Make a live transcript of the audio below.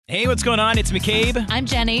Hey, what's going on? It's McCabe. I'm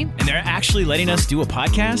Jenny. And they're actually letting us do a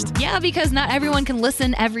podcast? Yeah, because not everyone can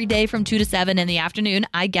listen every day from 2 to 7 in the afternoon.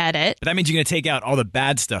 I get it. But that means you're going to take out all the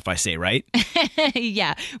bad stuff I say, right?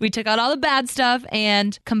 Yeah, we took out all the bad stuff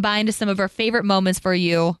and combined some of our favorite moments for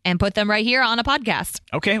you and put them right here on a podcast.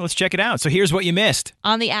 Okay, let's check it out. So here's what you missed.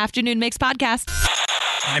 On the Afternoon Mix podcast.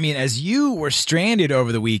 I mean, as you were stranded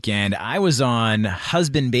over the weekend, I was on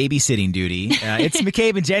husband babysitting duty. It's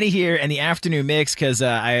McCabe and Jenny here in the Afternoon Mix because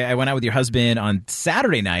I went out with your husband on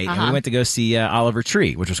Saturday night and we went to go see Oliver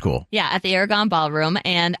Tree, which was cool. Yeah, at the Aragon Ballroom.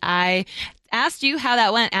 And I asked you how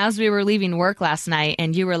that went as we were leaving work last night.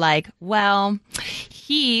 And you were like, well,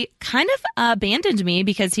 he kind of abandoned me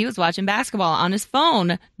because he was watching basketball on his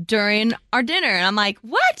phone during our dinner. And I'm like,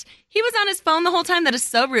 what? He was on his phone the whole time? That is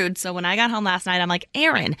so rude. So when I got home last night, I'm like,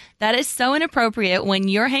 Aaron, that is so inappropriate when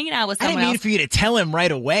you're hanging out with someone I didn't mean for you to tell him right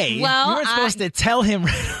away. Well, you weren't supposed to tell him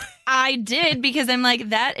right away. I did because I'm like,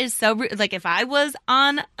 that is so rude. Like, if I was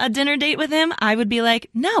on a dinner date with him, I would be like,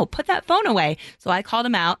 no, put that phone away. So I called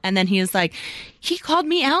him out, and then he was like, he called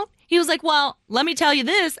me out? He was like, well, let me tell you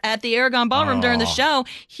this. At the Aragon Ballroom during the show,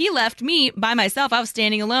 he left me by myself. I was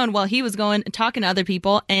standing alone while he was going and talking to other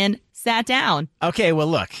people and sat down. Okay, well,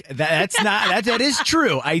 look, that is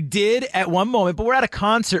true. I did at one moment, but we're at a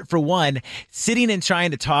concert for one, sitting and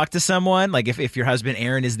trying to talk to someone. Like if your husband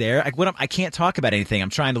Aaron is there, like I can't talk about anything. I'm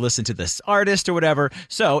trying to listen to this artist or whatever.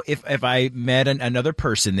 So if I met another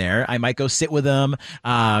person there, I might go sit with them.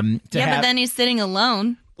 But then he's sitting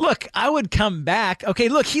alone. Look, I would come back. Okay,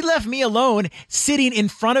 look, he left me alone sitting in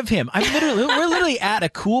front of him. We're literally at a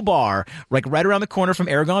cool bar, like right around the corner from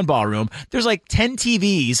Aragon Ballroom. There's like 10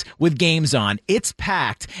 TVs with games on. It's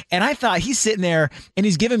packed. And I thought he's sitting there and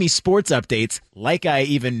he's giving me sports updates like I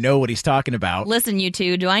even know what he's talking about. Listen, you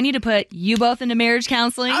two, do I need to put you both into marriage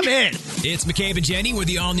counseling? I'm in. It's McCabe and Jenny with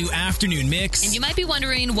the all-new Afternoon Mix. And you might be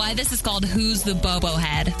wondering why this is called Who's the Bobo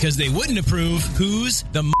Head? Because they wouldn't approve Who's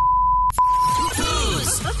the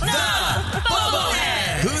Who's the Bobo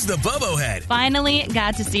Head? Who's the Bobo Head? Finally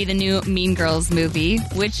got to see the new Mean Girls movie,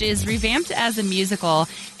 which is revamped as a musical.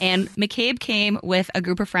 And McCabe came with a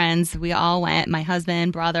group of friends. We all went, my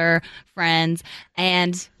husband, brother, friends,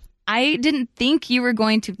 and I didn't think you were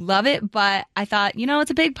going to love it, but I thought,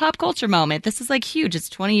 it's a big pop culture moment. This is like huge. It's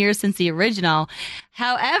 20 years since the original.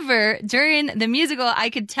 However, during the musical, I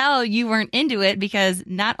could tell you weren't into it because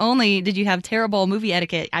not only did you have terrible movie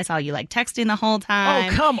etiquette, I saw you like texting the whole time.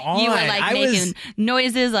 Oh, come on. You were like making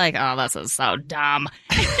noises like, oh, this is so dumb.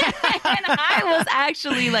 And I was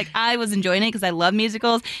actually like, I was enjoying it because I love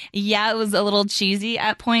musicals. Yeah, it was a little cheesy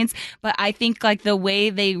at points, but I think like the way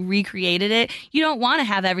they recreated it, you don't want to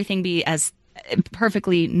have everything be as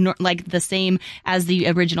perfectly like the same as the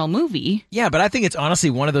original movie. Yeah, but I think it's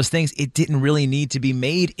honestly one of those things. It didn't really need to be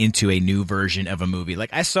made into a new version of a movie.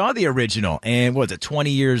 Like I saw the original and what was it,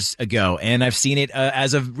 20 years ago, and I've seen it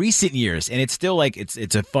as of recent years, and it's still like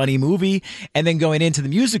it's a funny movie. And then going into the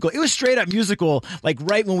musical, it was straight up musical. Like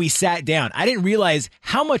right when we sat down, I didn't realize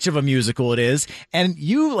how much of a musical it is. And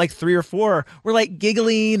you, like 3 or 4, were like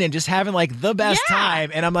giggling and just having like the best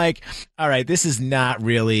time. And I'm like, all right, this is not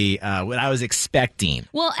really what I was expecting.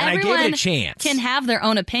 Well, and everyone I gave it a chance. Can have their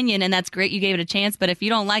own opinion, and that's great. You gave it a chance, but if you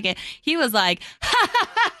don't like it, he was like,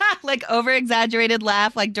 like over exaggerated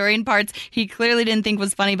laugh, like during parts he clearly didn't think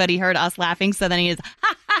was funny, but he heard us laughing, so then he is.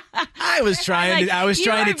 I was trying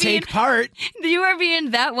to take part. You are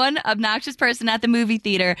being that one obnoxious person at the movie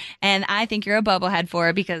theater, and I think you're a bubblehead for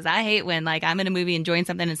it because I hate when like I'm in a movie enjoying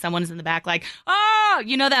something and someone is in the back like, oh,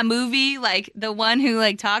 you know that movie, like the one who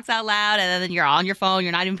like talks out loud and then you're on your phone,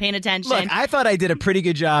 you're not even paying attention. Look, I thought I did a pretty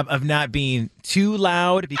good job of not being too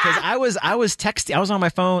loud because I was texting. I was on my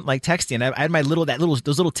phone like texting. I had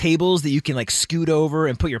those little tables that you can like scoot over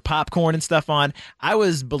and put your popcorn and stuff on. I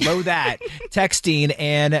was below that texting,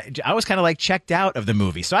 and I was kind of like checked out of the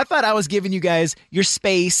movie. So I thought I was giving you guys your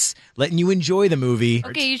space, letting you enjoy the movie.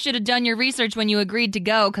 Okay, you should have done your research when you agreed to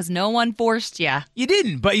go because no one forced you. You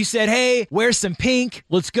didn't, but you said, hey, wear some pink.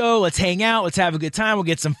 Let's go. Let's hang out. Let's have a good time. We'll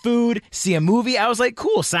get some food, see a movie. I was like,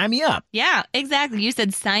 cool, sign me up. Yeah, exactly. You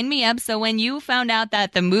said sign me up. So when you found out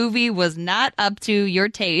that the movie was not up to your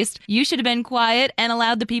taste, you should have been quiet and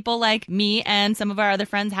allowed the people like me and some of our other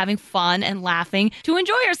friends having fun and laughing to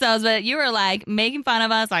enjoy ourselves. But you were like making fun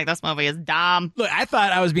of us like this movie is dumb. Look, I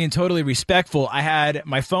thought I was being totally respectful. I had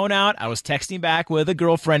my phone out. I was texting back with a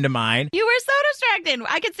girlfriend of mine. You were so distracted.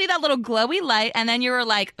 I could see that little glowy light, and then you were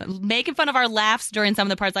like making fun of our laughs during some of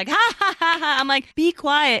the parts like, ha, ha, ha, ha. I'm like, be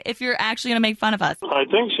quiet if you're actually going to make fun of us. I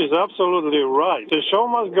think she's absolutely right. The show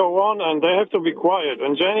must go on, and they have to be quiet.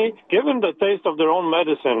 And Jenny, give them the taste of their own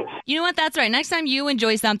medicine. You know what? That's right. Next time you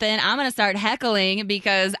enjoy something, I'm going to start heckling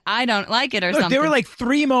because I don't like it or something. There were like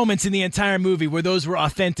 3 moments in the entire movie where those were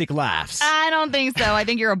authentic laughs. I don't think so. I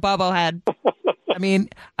think you're a bobo head. I mean,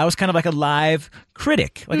 I was kind of like a live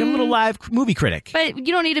critic, like a little live movie critic. But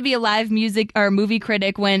you don't need to be a live music or movie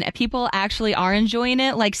critic when people actually are enjoying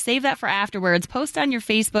it. Like, save that for afterwards. Post on your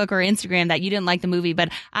Facebook or Instagram that you didn't like the movie, but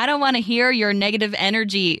I don't want to hear your negative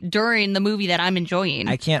energy during the movie that I'm enjoying.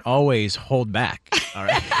 I can't always hold back. All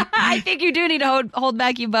right. I think you do need to hold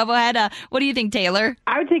back, you bobo head. What do you think, Taylor?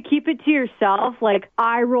 I would say keep it to yourself. Like,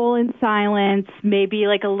 eye roll in silence, maybe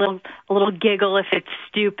like a little giggle if it's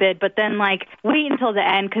stupid, but then like wait until the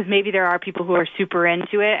end because maybe there are people who are super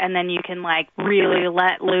into it, and then you can like really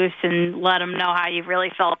let loose and let them know how you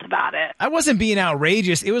really felt about it. I wasn't being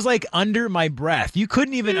outrageous. It was like under my breath. You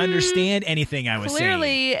couldn't even understand anything I was saying.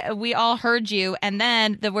 Clearly, we all heard you, and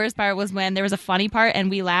then the worst part was when there was a funny part and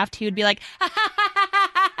we laughed, he would be like,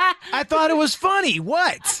 I thought it was funny.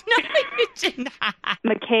 What? No, you did not.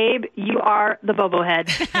 McCabe, you are the bobo head.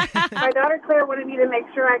 My daughter Claire wanted me to make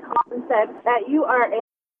sure I called and said that you are a...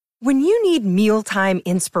 When you need mealtime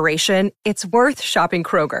inspiration, it's worth shopping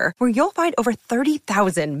Kroger, where you'll find over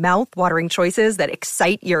 30,000 mouth-watering choices that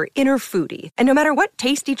excite your inner foodie. And no matter what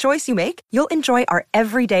tasty choice you make, you'll enjoy our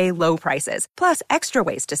everyday low prices, plus extra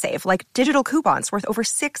ways to save, like digital coupons worth over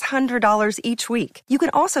 $600 each week. You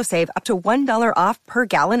can also save up to $1 off per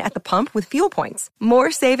gallon at the pump with fuel points.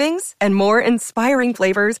 More savings and more inspiring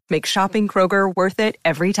flavors make shopping Kroger worth it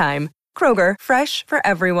every time. Kroger, fresh for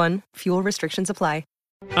everyone. Fuel restrictions apply.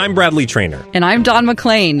 I'm Bradley Trainer. And I'm Don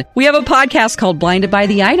McClain. We have a podcast called Blinded by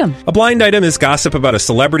the Item. A blind item is gossip about a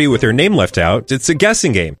celebrity with their name left out. It's a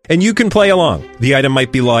guessing game, and you can play along. The item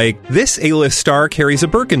might be like, this A-list star carries a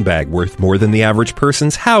Birkin bag worth more than the average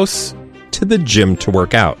person's house to the gym to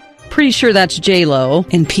work out. Pretty sure that's J-Lo.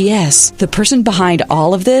 And P.S. the person behind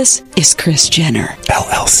all of this is Kris Jenner,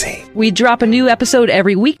 LLC. We drop a new episode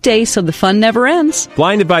every weekday so the fun never ends.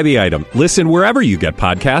 Blinded by the Item. Listen wherever you get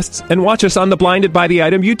podcasts and watch us on the Blinded by the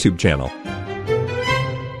Item YouTube channel.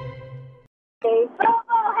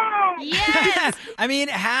 Yes! I mean,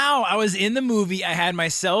 how? I was in the movie. I had my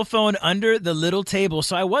cell phone under the little table,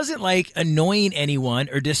 so I wasn't like annoying anyone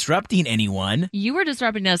or disrupting anyone. You were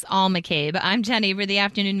disrupting us all, McCabe. I'm Jenny for the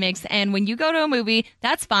Afternoon Mix, and when you go to a movie,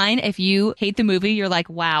 that's fine. If you hate the movie, you're like,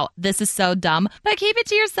 wow, this is so dumb. But keep it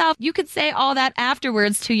to yourself. You could say all that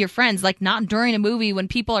afterwards to your friends, like not during a movie when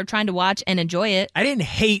people are trying to watch and enjoy it. I didn't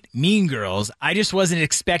hate Mean Girls. I just wasn't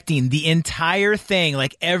expecting the entire thing.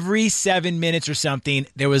 Like every 7 minutes or something,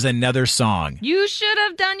 there was another song. You should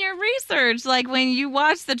have done your research. Like when you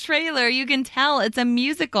watch the trailer, you can tell it's a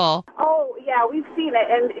musical. Oh, yeah, we've seen it,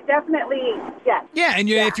 and definitely, yes. Yeah, and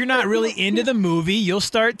if you're not really into the movie, you'll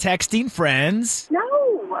start texting friends. No.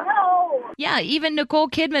 Yeah, even Nicole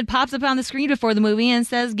Kidman pops up on the screen before the movie and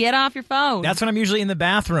says, get off your phone. That's when I'm usually in the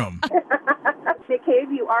bathroom.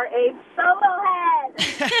 McCabe, you are a solo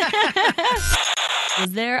head.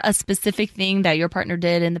 Was there a specific thing that your partner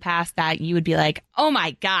did in the past that you would be like, oh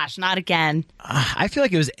my gosh, not again? I feel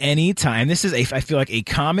like it was any time. This is, I feel like, a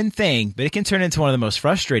common thing, but it can turn into one of the most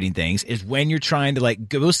frustrating things is when you're trying to like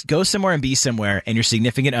go somewhere and be somewhere and your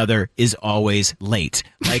significant other is always late.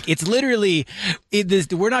 Like it's literally,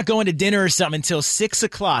 we're not going to dinner or something until 6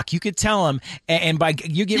 o'clock. You could tell them, and by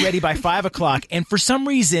you get ready by 5 o'clock. And for some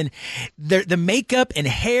reason, the makeup and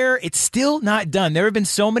hair, it's still not done. There have been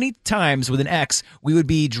so many times with an ex, we would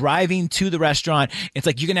be driving to the restaurant. It's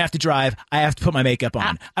like, you're going to have to drive. I have to put my makeup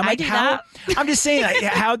on. I'm like, how? I'm just saying, like,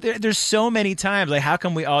 how there's so many times. Like, how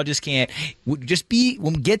come we all just can't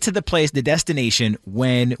get to the place, the destination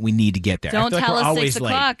when we need to get there? Don't tell like us 6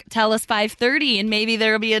 o'clock. Late. Tell us 5:30, and maybe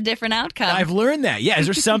there'll be a different outcome. I've learned that. Yeah. Is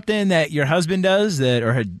there something that your husband does that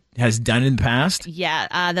or has done in the past?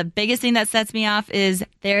 Yeah, the biggest thing that sets me off is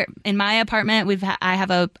there in my apartment. I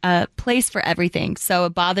have a place for everything, so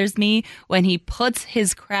it bothers me when he puts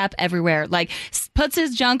his crap everywhere, like puts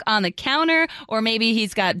his junk on the counter, or maybe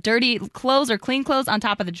he's got dirty clothes or clean clothes on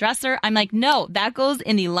top of the dresser. I'm like, no, that goes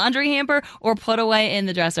in the laundry hamper or put away in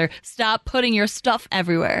the dresser. Stop putting your stuff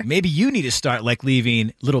everywhere. Maybe you need to start like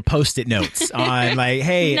leaving little Post-it notes on like,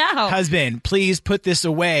 hey, No. husband, please put this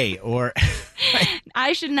away, or.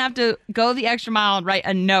 I shouldn't have to go the extra mile and write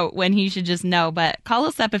a note when he should just know. But call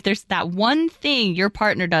us up if there's that one thing your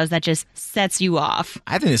partner does that just sets you off.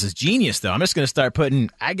 I think this is genius, though. I'm just going to start putting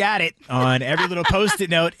 "I got it" on every little Post-it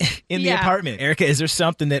note in the apartment. Erica, is there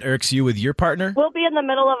something that irks you with your partner? We'll be in the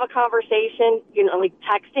middle of a conversation, like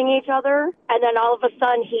texting each other, and then all of a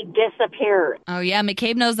sudden he disappears. Oh, yeah.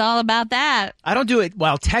 McCabe knows all about that. I don't do it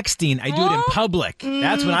while texting. I do it in public.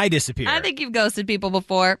 That's when I disappear. I think you've ghosted people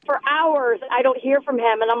before. For hours, I don't hear from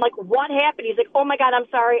him, and I'm like, what happened? He's like, oh, my God, I'm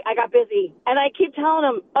sorry. I got busy. And I keep telling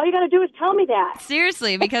him, all you got to do is tell me that.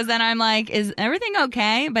 Seriously, because then I'm like, is everything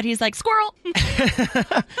okay? But he's like, squirrel. Yeah,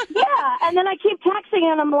 and then I keep texting,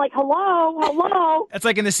 and I'm like, hello. That's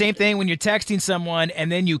like in the same thing when you're texting someone,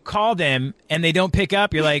 and then you call them, and they don't pick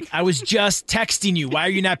up. You're like, I was just texting you. Why are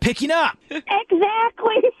you not picking up?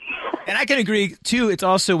 Exactly. And I can agree, too. It's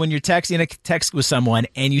also when you're texting a text with someone,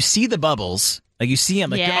 and you see the bubbles. Like you see them,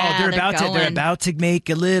 like, they're about to make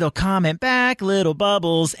a little comment back, little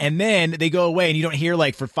bubbles, and then they go away, and you don't hear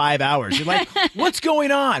like for 5 hours. You're like, what's going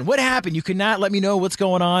on? What happened? You could not let me know what's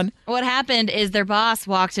going on. What happened is their boss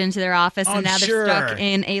walked into their office, and now they're stuck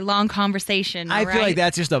in a long conversation. I feel like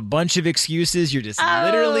that's just a bunch of excuses. You're just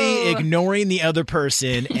literally ignoring the other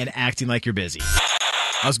person and acting like you're busy.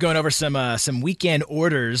 I was going over some weekend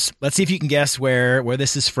orders. Let's see if you can guess where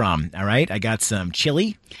this is from. All right. I got some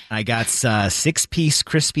chili. I got 6-piece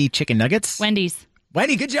crispy chicken nuggets. Wendy's.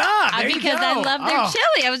 Wendy, good job. There because you go. I love their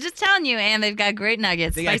chili. I was just telling you, and they've got great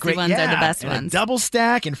nuggets. Spicy ones are the best and ones. A double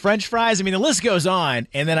stack and French fries. I mean, the list goes on.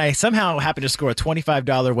 And then I somehow happened to score a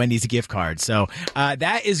 $25 Wendy's gift card. So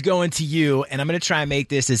that is going to you. And I'm going to try and make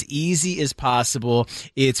this as easy as possible.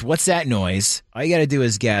 It's What's That Noise? All you got to do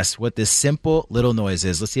is guess what this simple little noise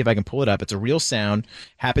is. Let's see if I can pull it up. It's a real sound.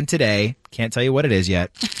 Happened today. Can't tell you what it is yet.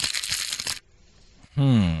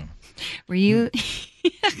 Were you...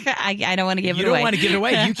 I don't want to give it away. You don't want to give it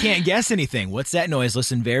away. You can't guess anything. What's that noise?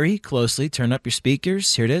 Listen very closely. Turn up your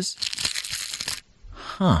speakers. Here it is.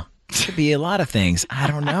 Could be a lot of things. I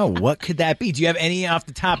don't know. What could that be? Do you have any off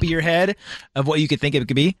the top of your head of what you could think it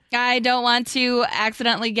could be? I don't want to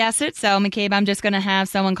accidentally guess it. So, McCabe, I'm just going to have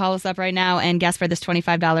someone call us up right now and guess for this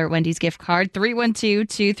 $25 Wendy's gift card.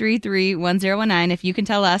 312-233-1019. If you can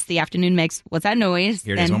tell us the afternoon makes What's That Noise?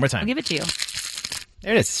 Here it is one more time. I'll give it to you.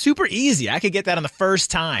 There it is. Super easy. I could get that on the first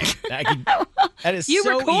time. That is you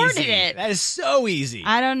so recorded easy. it. That is so easy.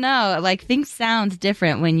 I don't know. Like, things sound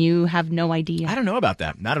different when you have no idea. I don't know about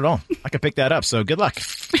that. Not at all. I could pick that up. So good luck.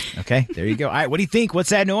 Okay, there you go. All right, what do you think? What's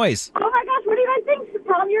that noise? Oh my gosh, what do you guys think?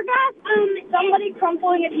 Tell your guys. Somebody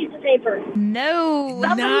crumpling a piece of paper. No.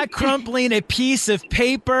 Not crumpling a piece of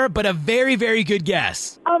paper, but a very, very good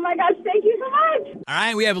guess. Oh my gosh, thank you so much. All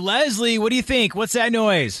right, we have Leslie. What do you think? What's that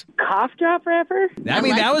noise? Cough drop wrapper? I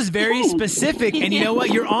mean, that was very specific. And you know what?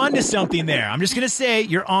 You're on to something there. I'm just going to say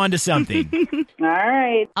you're on to something. All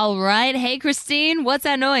right. All right. Hey, Christine, what's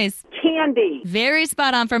that noise? Candy. Very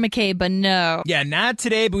spot on for McCabe, but no. Yeah, not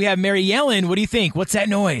today, but we have Mary Yellen. What do you think? What's that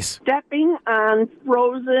noise? Stepping on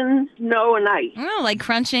frozen snow and ice. Oh, like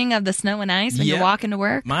crunching of the snow and ice when you're walking to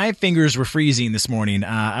work? My fingers were freezing this morning.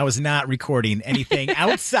 I was not recording anything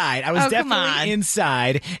outside. I was definitely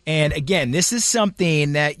inside. And again, this is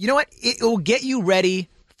something that, you know what? It will get you ready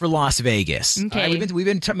for Las Vegas. Okay. We've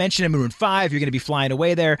been mentioning Maroon 5. You're going to be flying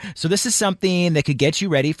away there. So this is something that could get you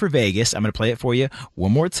ready for Vegas. I'm going to play it for you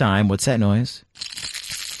one more time. What's that noise?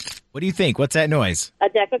 What do you think? What's that noise? A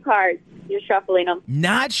deck of cards. You're shuffling them.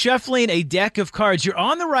 Not shuffling a deck of cards. You're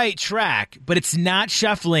on the right track, but it's not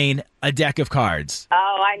shuffling a deck of cards.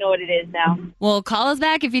 Oh, I know what it is now. Well, call us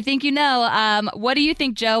back if you think you know. What do you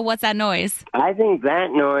think, Joe? What's that noise? I think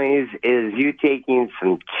that noise is you taking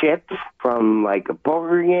some chips from like a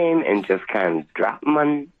poker game and just kind of drop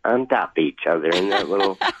them on top of each other in that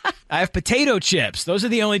little... I have potato chips. Those are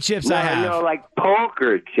the only chips I have. No, like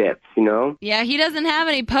poker chips, you know? Yeah, he doesn't have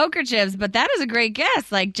any poker chips, but that is a great guess.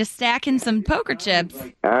 Like, just stacking some poker chips.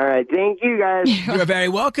 All right. Thank you, guys. You're very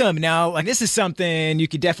welcome. Now, like, this is something you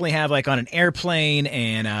could definitely have, like, on an airplane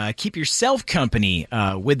and keep yourself company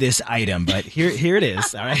with this item. But here it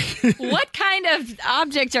is, all right? What kind of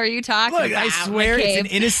object are you talking Look, about? I swear it's an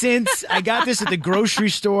innocent. I got this at the grocery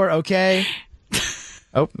store, okay?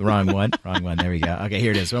 Oh, wrong one. There we go. Okay,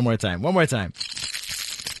 here it is. One more time.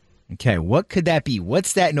 Okay, what could that be?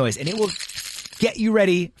 What's that noise? And it will get you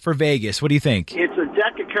ready for Vegas. What do you think? It's a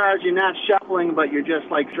deck of cards. You're not shuffling, but you're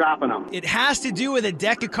just like dropping them. It has to do with a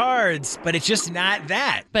deck of cards, but it's just not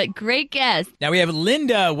that. But great guess. Now we have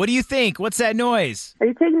Linda. What do you think? What's that noise? Are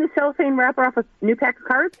you taking the cellophane wrapper off a new pack of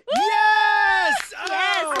cards? Yes! Yes!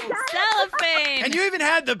 Yes! Cellophane! And you even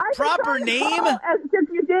had the proper name? Since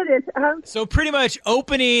you did it. So pretty much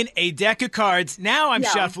opening a deck of cards. Now I'm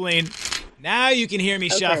shuffling. Now you can hear me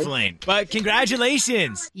shuffling. But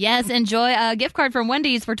congratulations. Yes, enjoy a gift card from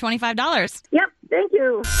Wendy's for $25. Yep, thank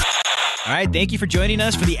you. All right, thank you for joining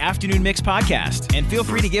us for the Afternoon Mix podcast. And feel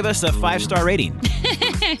free to give us a 5-star rating.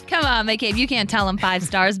 Come on, McCabe, you can't tell them 5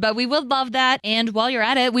 stars, but we would love that. And while you're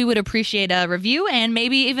at it, we would appreciate a review and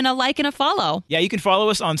maybe even a like and a follow. Yeah, you can follow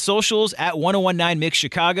us on socials at 1019 Mix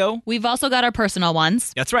Chicago. We've also got our personal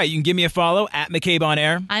ones. That's right. You can give me a follow at McCabe on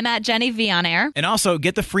Air. I'm at Jenny V on Air. And also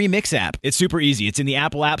get the free Mix app. It's super easy. It's in the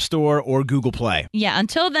Apple App Store or Google Play. Yeah,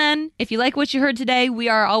 until then, if you like what you heard today, we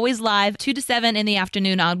are always live 2 to 7 in the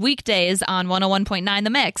afternoon on weekdays on 101.9 The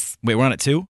Mix. Wait, we're on at 2?